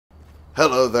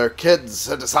Hello there, kids.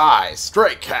 It is I,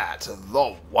 Stray Cat,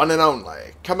 the one and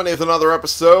only, coming with another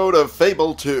episode of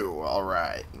Fable 2.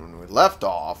 Alright, when we left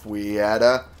off, we had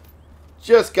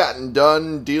just gotten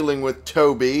done dealing with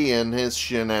Toby and his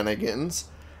shenanigans,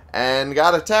 and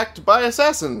got attacked by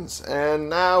assassins, and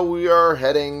now we are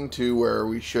heading to where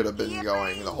we should have been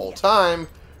going the whole time,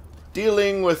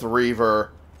 dealing with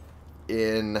Reaver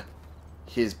in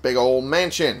his big old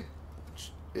mansion,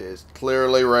 which is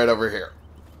clearly right over here.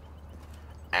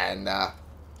 And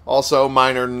also,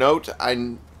 minor note,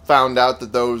 I found out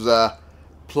that those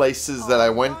places that I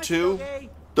went to,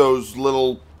 those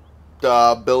little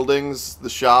buildings, the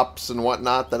shops and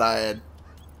whatnot that I had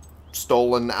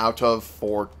stolen out of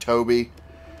for Toby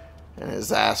and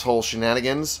his asshole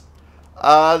shenanigans,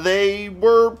 they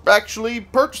were actually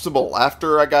purchasable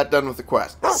after I got done with the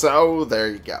quest. So, there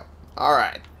you go.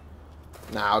 Alright.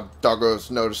 Now, Doggos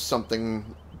noticed something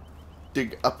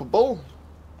dig-upable.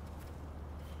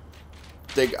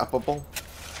 Dig-upable?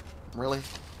 Really?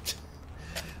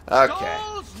 Okay.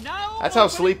 That's how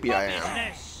sleepy I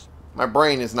am. My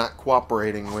brain is not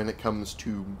cooperating when it comes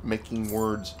to making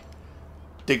words.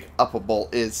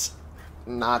 Dig-upable is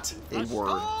not a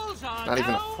word. Not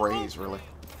even a phrase, really.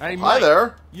 Hey, Hi mate,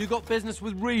 there. You got business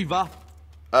with Reaver?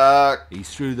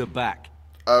 He's through the back.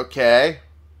 Okay.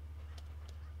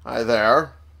 Hi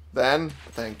there. Then,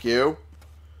 thank you.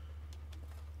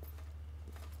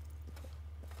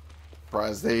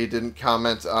 Surprised they didn't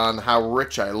comment on how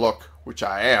rich I look, which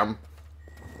I am.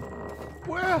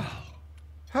 Well,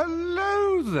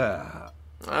 hello there.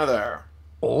 Hi there.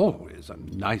 Always a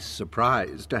nice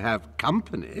surprise to have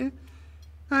company.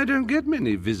 I don't get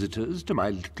many visitors to my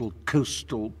little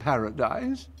coastal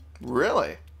paradise.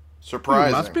 Really? Surprising.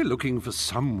 You must be looking for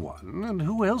someone, and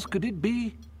who else could it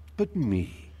be but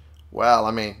me? Well,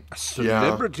 I mean, A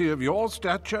celebrity of your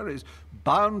stature is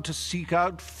bound to seek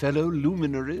out fellow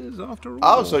luminaries, after all.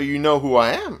 Oh, so you know who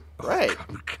I am. Right.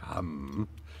 Come.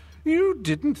 You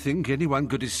didn't think anyone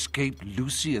could escape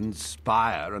Lucian's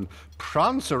spire and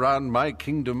prance around my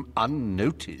kingdom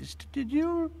unnoticed, did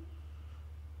you?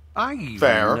 I even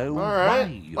Fair. know All right.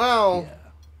 why you're Well, here.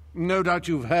 No doubt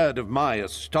you've heard of my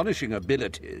astonishing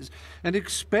abilities and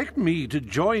expect me to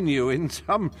join you in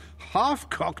some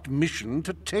half-cocked mission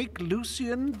to take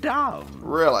Lucian down.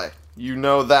 really? You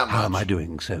know that much? How am I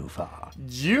doing so far?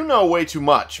 You know way too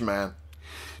much, man.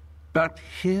 But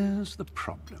here's the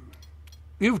problem.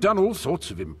 You've done all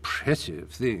sorts of impressive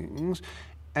things,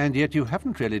 and yet you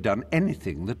haven't really done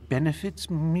anything that benefits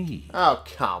me. Oh,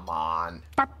 come on.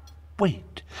 But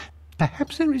wait,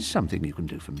 perhaps there is something you can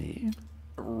do for me.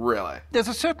 Really? There's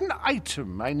a certain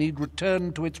item I need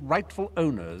returned to its rightful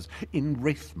owners in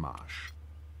Wraithmarsh.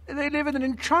 They live in an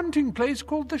enchanting place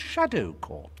called the Shadow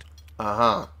Court.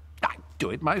 Uh-huh. I do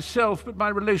it myself, but my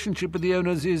relationship with the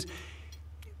owners is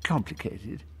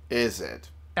complicated. Is it?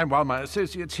 And while my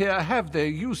associates here have their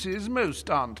uses, most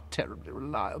aren't terribly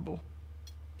reliable.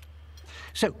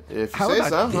 So, If you how say about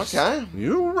so, this? okay.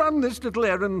 You run this little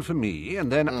errand for me,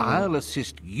 and then I'll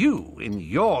assist you in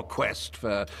your quest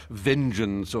for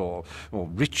vengeance or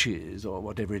riches or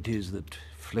whatever it is that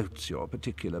floats your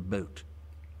particular boat.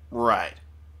 Right.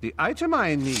 The item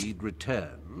I need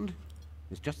returned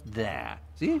is just there.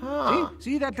 See? Huh.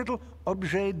 See that little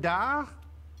objet d'art?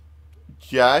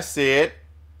 Yeah, I see it.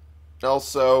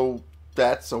 Also,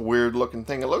 that's a weird looking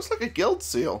thing. It looks like a guild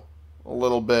seal. A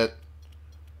little bit.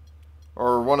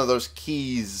 Or one of those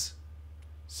keys.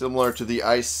 Similar to the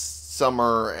ice,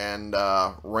 summer, and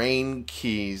rain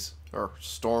keys. Or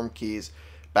storm keys.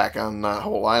 Back on that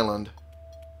whole island.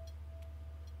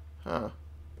 Huh.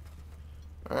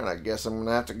 Alright, I guess I'm going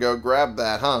to have to go grab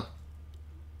that, huh?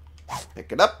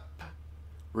 Pick it up.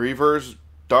 Reaver's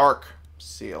Dark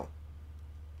Seal.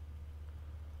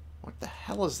 What the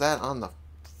hell is that on the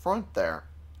front there?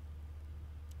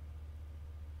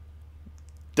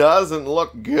 Doesn't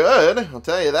look good, I'll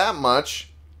tell you that much.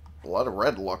 A lot of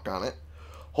red look on it.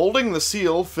 Holding the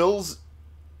seal fills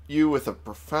you with a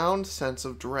profound sense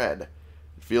of dread.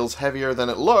 It feels heavier than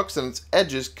it looks, and its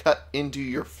edges cut into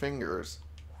your fingers.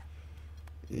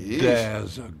 Yeesh.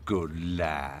 There's a good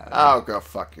lad. Oh, go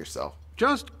fuck yourself.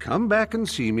 Just come back and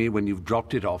see me when you've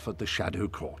dropped it off at the Shadow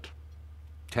Court.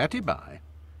 Tatty-bye.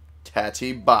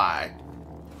 Tatty-bye.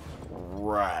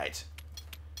 Right.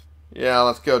 Yeah,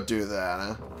 let's go do that,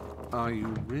 huh? Are you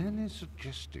really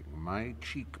suggesting my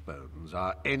cheekbones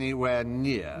are anywhere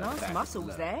near Nice that muscles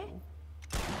low? there.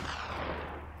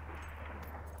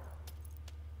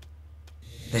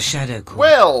 The Shadow Court.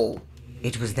 Well,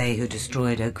 It was they who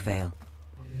destroyed Oakvale.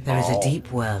 There is a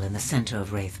deep well in the center of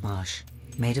Wraithmarsh,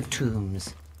 made of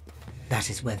tombs. That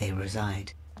is where they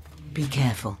reside. Be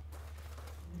careful.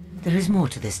 There is more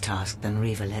to this task than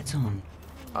Reaver lets on.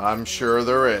 I'm sure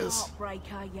there is.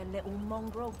 Heartbreaker, you little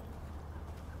mongrel.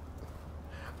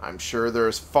 I'm sure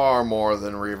there's far more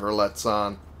than Reaver lets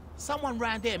on. Someone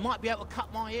round here might be able to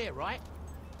cut my hair, right?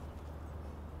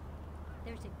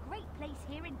 There's a great place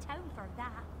here in town for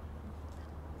that.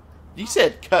 You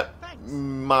said cut Thanks.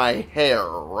 my hair,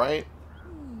 right?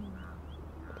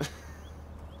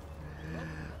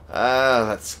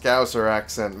 That Scouser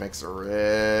accent makes it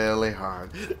really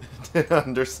hard to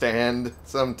understand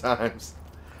sometimes.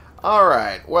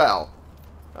 Alright, well.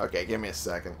 Okay, give me a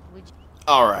second.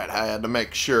 Alright, I had to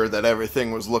make sure that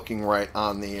everything was looking right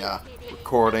on the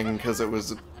recording because it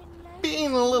was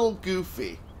being a little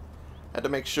goofy. Had to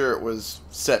make sure it was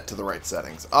set to the right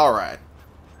settings. Alright.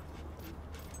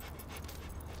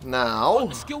 Now,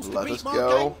 let us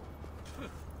go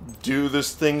do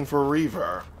this thing for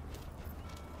Reaver.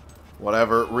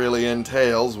 Whatever it really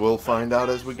entails, we'll find out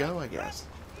as we go, I guess.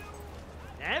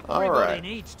 Everybody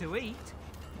needs to eat.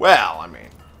 Well, I mean,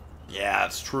 yeah,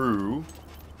 it's true.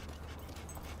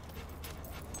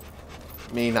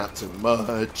 Me, not too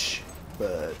much,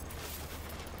 but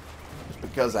it's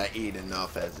because I eat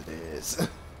enough as it is.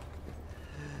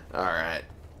 Alright.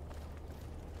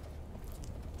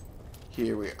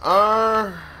 Here we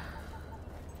are.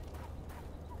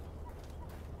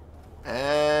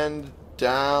 And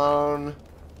down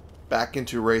back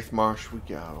into Wraith Marsh we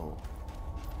go.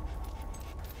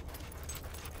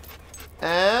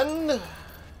 And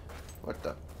what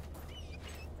the?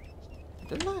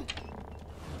 Didn't I?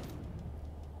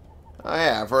 Oh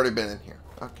yeah, I've already been in here.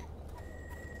 Okay.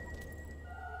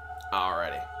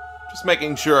 Alrighty. Just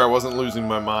making sure I wasn't losing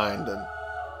my mind and,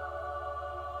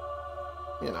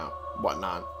 you know,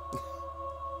 whatnot.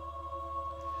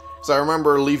 So I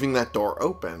remember leaving that door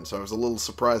open, so I was a little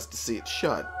surprised to see it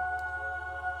shut.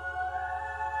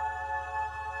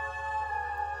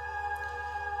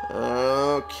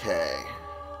 Okay.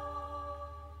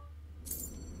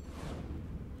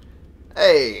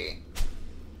 Hey!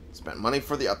 Spent money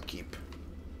for the upkeep.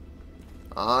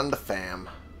 On the fam.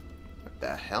 What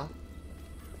the hell?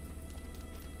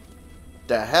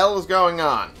 The hell is going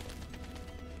on?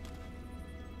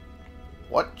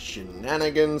 What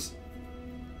shenanigans?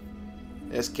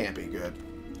 This can't be good.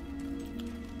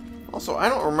 Also, I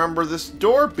don't remember this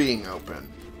door being open.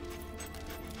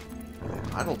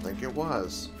 I don't think it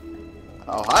was.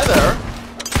 Oh, hi there.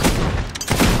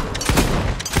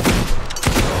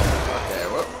 Okay,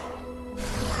 whoop.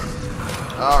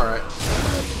 Alright.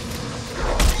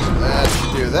 Let's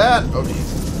do that. Oh, jeez.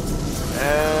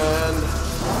 And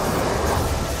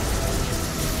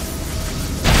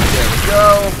there we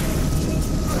go.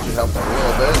 That should help a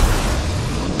little bit.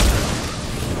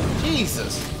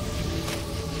 Jesus.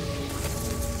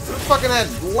 Who fucking had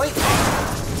lightning?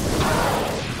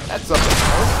 That's something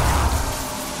else.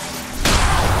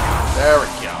 There we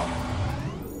go.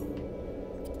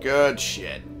 Good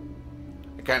shit.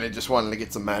 I kind of just wanted to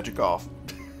get some magic off,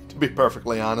 to be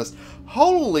perfectly honest.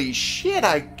 Holy shit,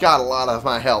 I got a lot of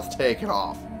my health taken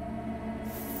off.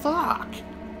 Fuck.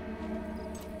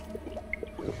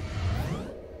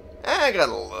 I got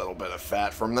a little bit of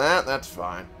fat from that. That's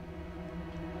fine.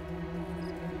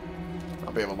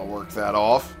 I'll be able to work that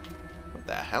off. What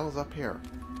the hell is up here?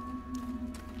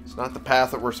 It's not the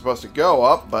path that we're supposed to go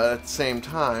up, but at the same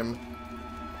time...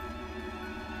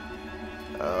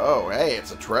 Oh, hey,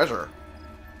 it's a treasure.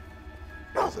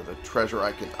 Is it a treasure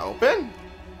I can open?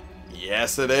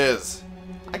 Yes, it is.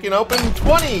 I can open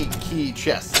 20 key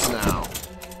chests now.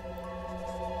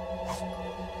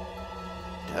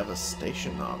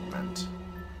 Devastation augment.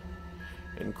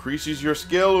 Increases your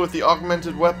skill with the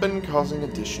augmented weapon, causing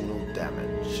additional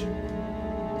damage.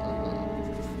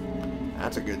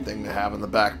 That's a good thing to have in the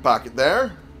back pocket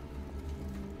there.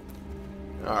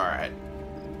 Alright.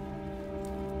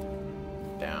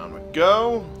 Down we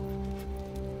go.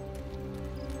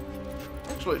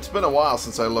 Actually, it's been a while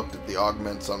since I looked at the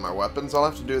augments on my weapons. I'll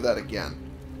have to do that again.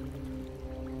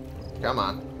 Come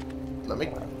on.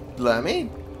 Let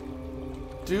me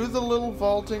do the little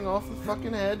vaulting off the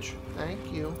fucking edge.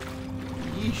 Thank you.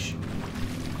 Yeesh.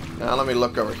 Now let me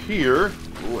look over here.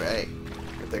 Ooh, hey.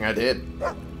 Good thing I did.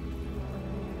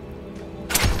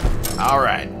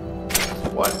 Alright.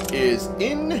 What is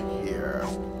in here?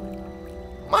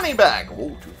 Money bag.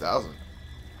 Ooh, 2,000.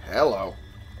 Hello.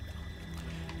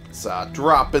 It's a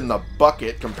drop in the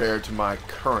bucket compared to my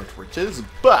current riches,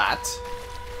 but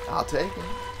I'll take it.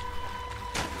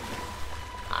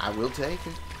 I will take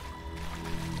it.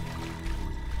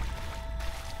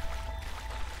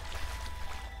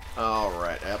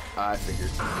 Alright, yep, I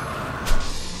figured.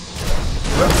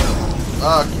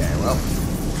 Okay, well,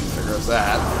 there goes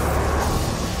that.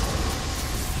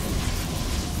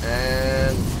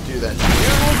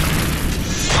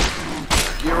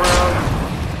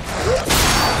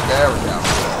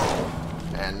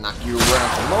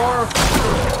 more.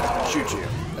 Shoot you.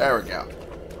 There we go.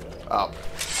 Oh.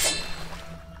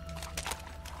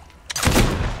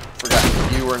 Forgot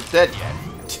you weren't dead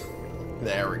yet.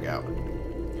 There we go.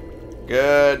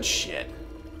 Good shit.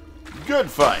 Good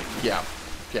fight. Yeah.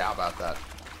 Yeah, how about that?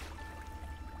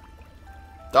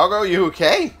 Doggo, you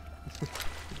okay?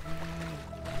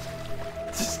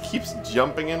 Just keeps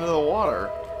jumping into the water.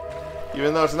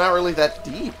 Even though it's not really that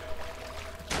deep.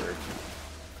 Weird.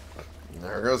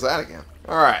 There goes that again.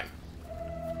 Alright.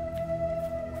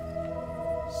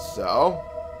 So,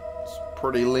 it's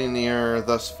pretty linear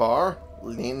thus far.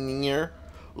 Linear.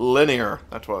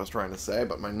 That's what I was trying to say,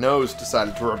 but my nose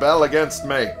decided to rebel against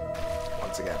me.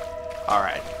 Once again.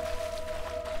 Alright.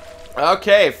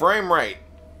 Okay, frame rate.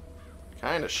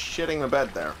 Kind of shitting the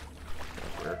bed there.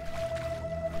 That's weird.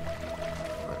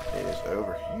 What is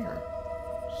over here?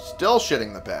 Still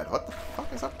shitting the bed. What the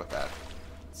fuck is up with that?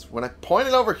 It's when I point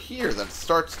it over here that it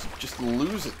starts to just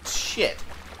lose its shit.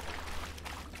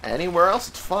 Anywhere else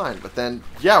it's fine, but then,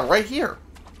 yeah, right here.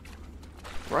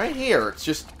 Right here, it's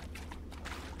just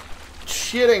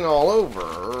shitting all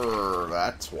over.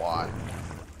 That's why.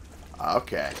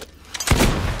 Okay.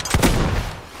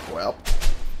 Well.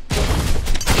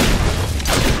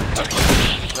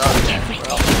 Okay,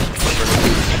 well.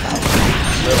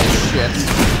 Little shits.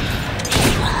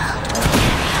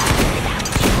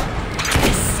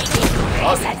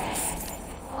 Okay.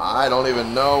 I don't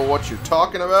even know what you're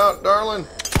talking about, darling.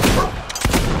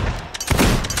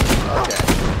 Okay.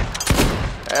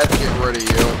 Let's get rid of you.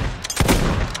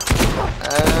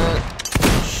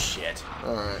 Shit.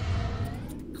 Alright.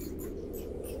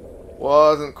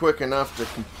 Wasn't quick enough to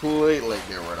completely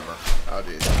get rid of her. Oh,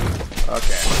 geez.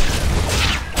 Okay.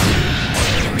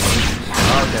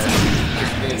 Okay.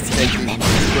 Just need to take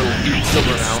these little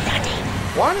children out.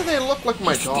 Why do they look like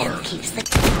my daughter?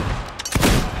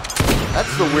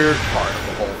 That's the weird part of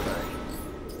the whole thing.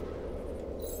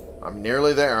 I'm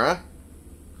nearly there, huh?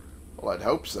 Well, I'd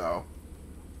hope so.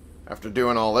 After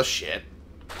doing all this shit.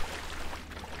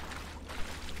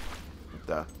 What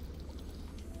the?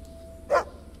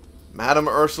 Madame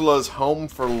Ursula's home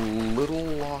for little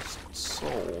lost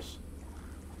souls.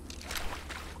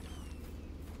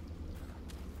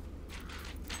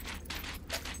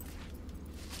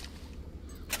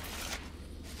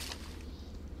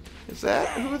 Is that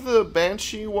who the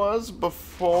Banshee was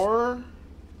before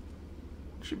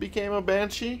she became a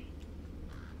Banshee?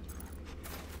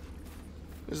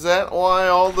 Is that why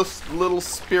all the little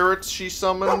spirits she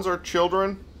summons are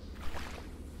children?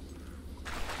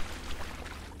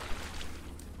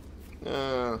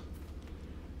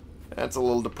 That's a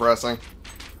little depressing.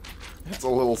 It's a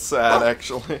little sad,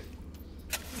 actually.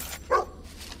 Oh,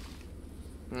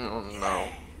 no.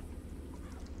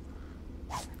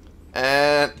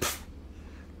 And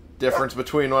difference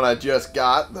between what I just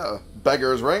got, the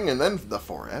beggar's ring, and then the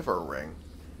forever ring.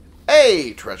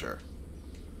 Hey, treasure.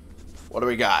 What do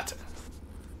we got?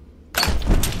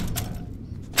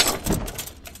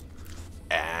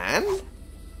 And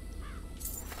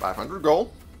 500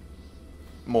 gold.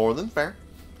 More than fair.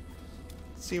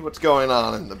 Let's see what's going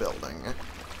on in the building.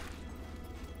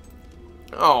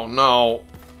 Oh no.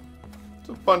 It's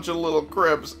a bunch of little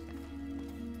cribs.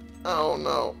 Oh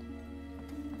no.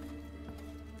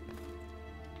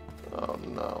 Oh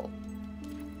no.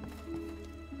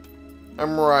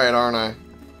 I'm right, aren't I?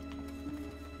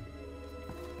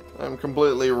 I'm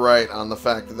completely right on the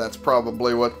fact that that's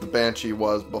probably what the Banshee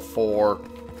was before.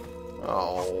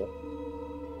 Oh.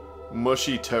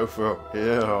 Mushy tofu.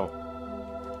 Ew.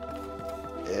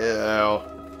 Ew.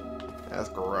 That's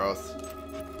gross.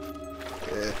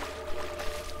 Eh.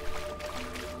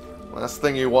 Last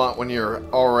thing you want when you're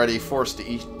already forced to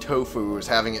eat tofu is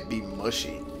having it be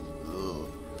mushy. Ugh.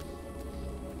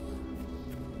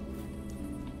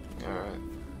 Alright.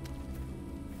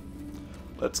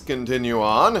 Let's continue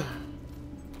on.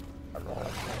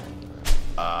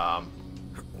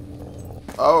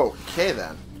 Okay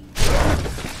then.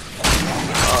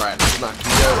 Alright, let's knock you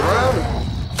guys around.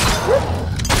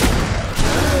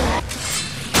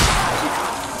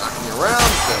 Knocking you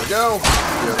around. There we go.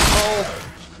 Here's the hole.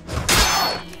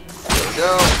 There we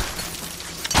go.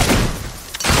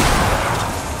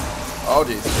 Oh,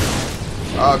 jeez.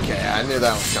 Okay, I knew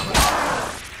that was coming.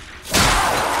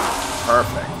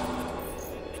 Perfect.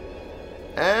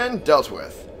 And dealt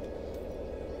with.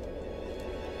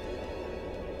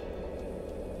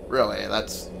 Really,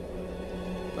 that's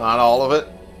not all of it?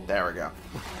 There we go. I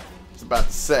was about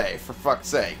to say, for fuck's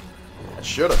sake. It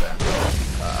should have been.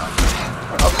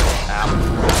 Fuck off.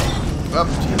 Fuck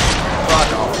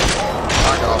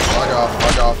off, fuck off,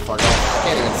 fuck off, fuck off. I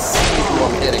can't even see who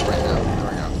I'm hitting right now. There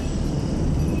we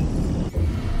go.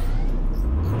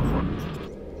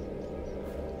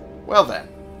 Well then.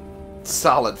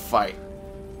 Solid fight.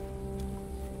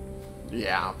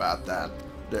 Yeah, about that.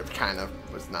 It kind of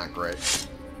was not great.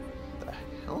 What the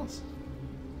hell is...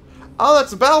 Oh,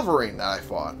 that's a Balverine that I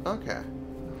fought. Okay.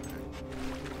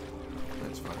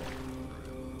 That's fine.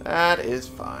 That is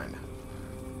fine.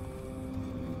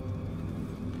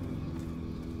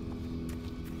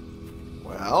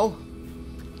 Well,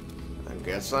 I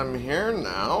guess I'm here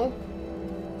now.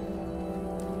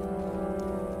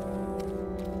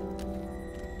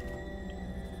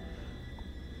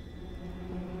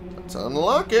 Let's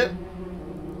unlock it.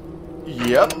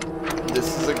 Yep,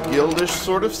 this is a guildish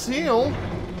sort of seal.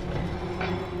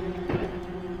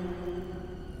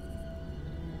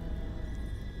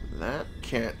 That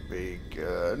can't be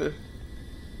good.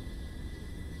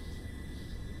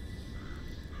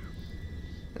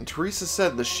 And Teresa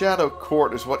said the Shadow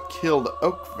Court is what killed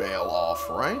Oakvale off,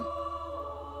 right?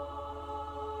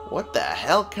 What the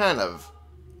hell kind of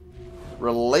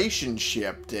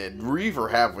relationship did Reaver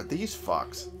have with these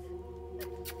fucks?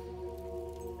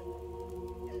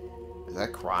 Is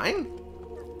that crying?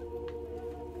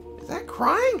 Is that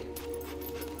crying?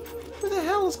 Who the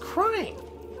hell is crying?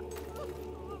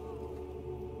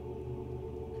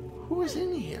 Who is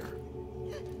in here?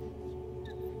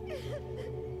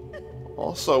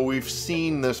 Also, we've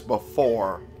seen this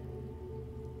before.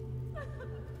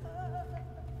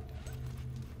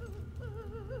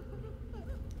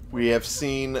 We have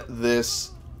seen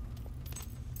this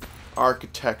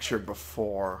architecture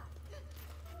before.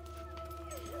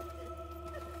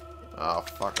 Oh,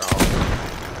 fuck off.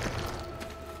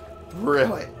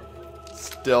 Really?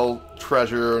 Still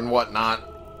treasure and whatnot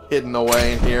hidden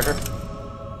away in here.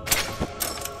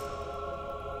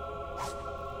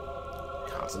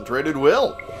 Concentrated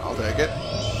will. I'll take it.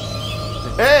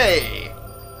 Hey!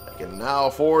 I can now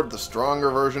afford the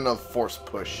stronger version of Force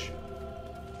Push.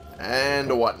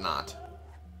 And whatnot.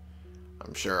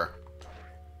 I'm sure.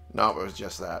 No, it was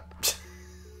just that.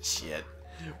 Shit.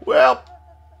 Well,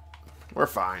 we're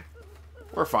fine.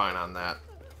 We're fine on that.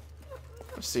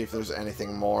 Let's see if there's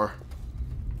anything more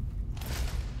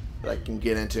that I can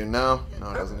get into. No, it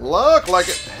doesn't look like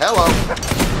it. Hello.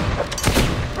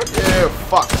 You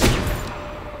fucks.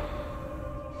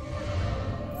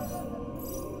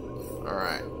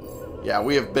 Alright. Yeah,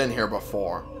 we have been here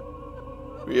before.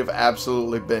 We have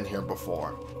absolutely been here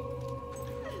before.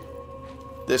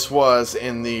 This was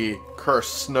in the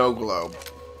Cursed Snow Globe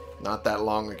not that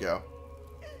long ago.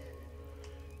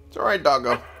 It's alright,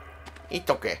 doggo. It's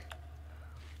okay.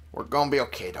 We're gonna be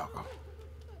okay, doggo.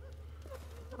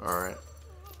 Alright.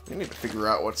 We need to figure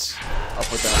out what's up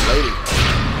with that lady.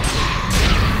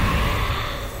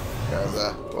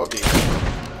 Because, whoopie.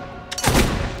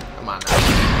 Come on now.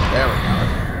 There we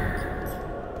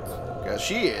go. Because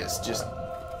she is just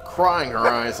crying her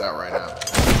eyes out right now.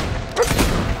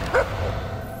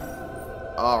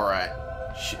 Alright.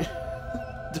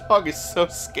 Dog is so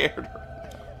scared right now.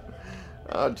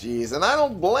 Oh, jeez. And I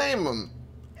don't blame him.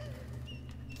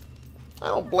 I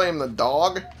don't blame the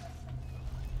dog.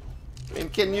 I mean,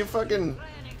 can you fucking...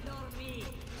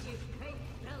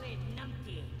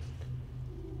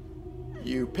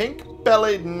 You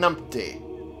pink-bellied numpty.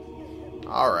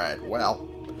 Alright, well,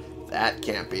 that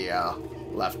can't be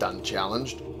left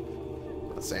unchallenged.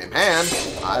 On the same hand,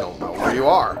 I don't know where you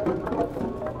are.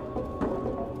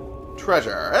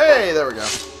 Treasure. Hey, there we go.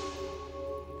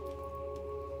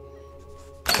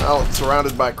 Well, it's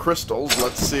surrounded by crystals.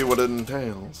 Let's see what it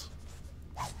entails.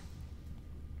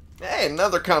 Hey,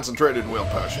 another concentrated will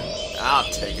potion.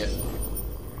 I'll take it.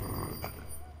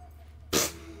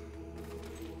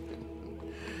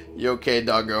 You okay,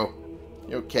 doggo?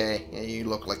 You okay? Yeah, you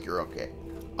look like you're okay.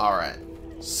 Alright.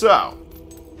 So.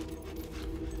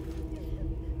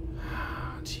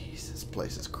 Jeez, this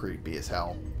place is creepy as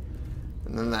hell.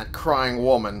 And then that crying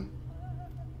woman.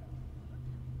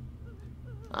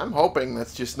 I'm hoping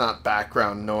that's just not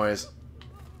background noise.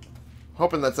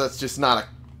 Hoping that's just not a,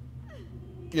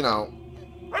 you know,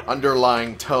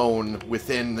 underlying tone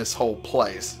within this whole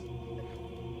place.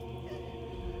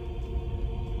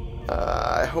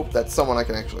 I hope that's someone I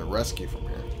can actually rescue from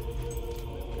here.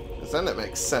 Because then it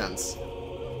makes sense.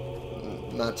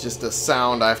 Not just a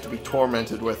sound I have to be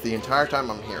tormented with the entire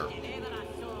time I'm here.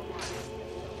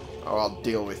 Oh, I'll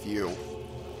deal with you.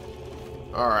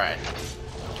 Alright.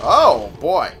 Oh,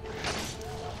 boy.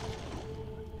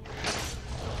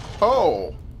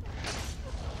 Oh.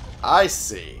 I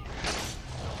see.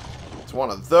 It's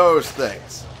one of those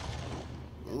things.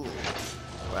 Ooh.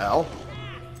 Well.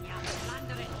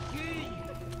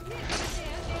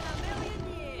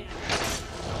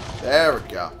 There we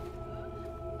go.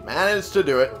 Managed to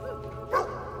do it.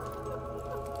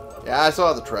 Yeah, I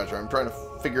saw the treasure. I'm trying to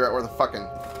figure out where the fucking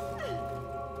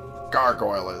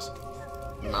gargoyle is.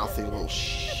 Mouthy little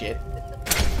shit.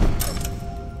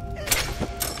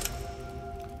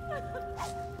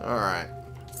 Alright.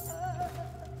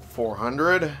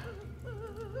 400.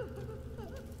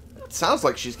 It sounds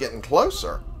like she's getting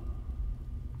closer.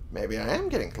 Maybe I am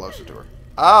getting closer to her.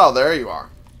 Oh, there you are.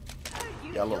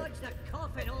 Yellow.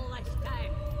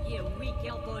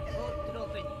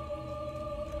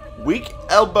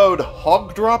 Weak-elbowed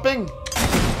hog dropping?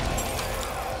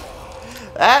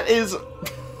 That is...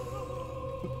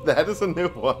 that is a new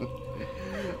one.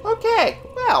 Okay,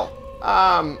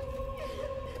 well,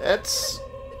 it's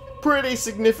pretty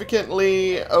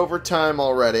significantly over time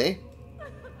already.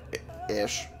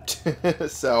 Ish.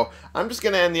 So, I'm just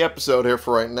going to end the episode here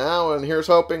for right now, and here's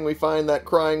hoping we find that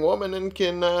crying woman and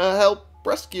can help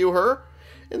rescue her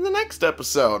in the next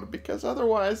episode, because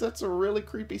otherwise that's a really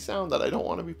creepy sound that I don't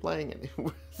want to be playing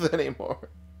with anymore.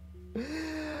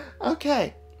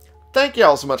 Okay. Thank you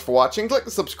all so much for watching. Click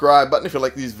the subscribe button if you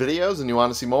like these videos and you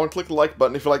want to see more, and click the like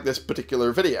button if you like this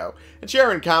particular video. And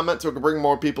share and comment so we can bring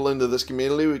more people into this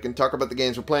community. We can talk about the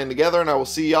games we're playing together, and I will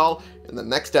see y'all in the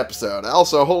next episode.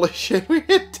 Also, holy shit, we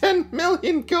hit 10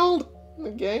 million gold in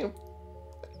the game.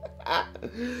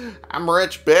 I'm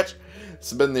rich, bitch. This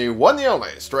has been the one and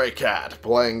only Stray Cat,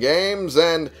 playing games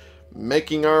and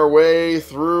making our way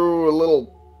through a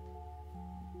little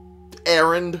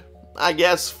errand, I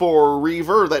guess, for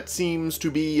Reaver that seems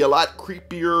to be a lot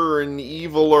creepier and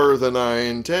eviler than I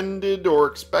intended or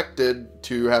expected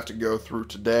to have to go through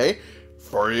today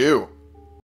for you.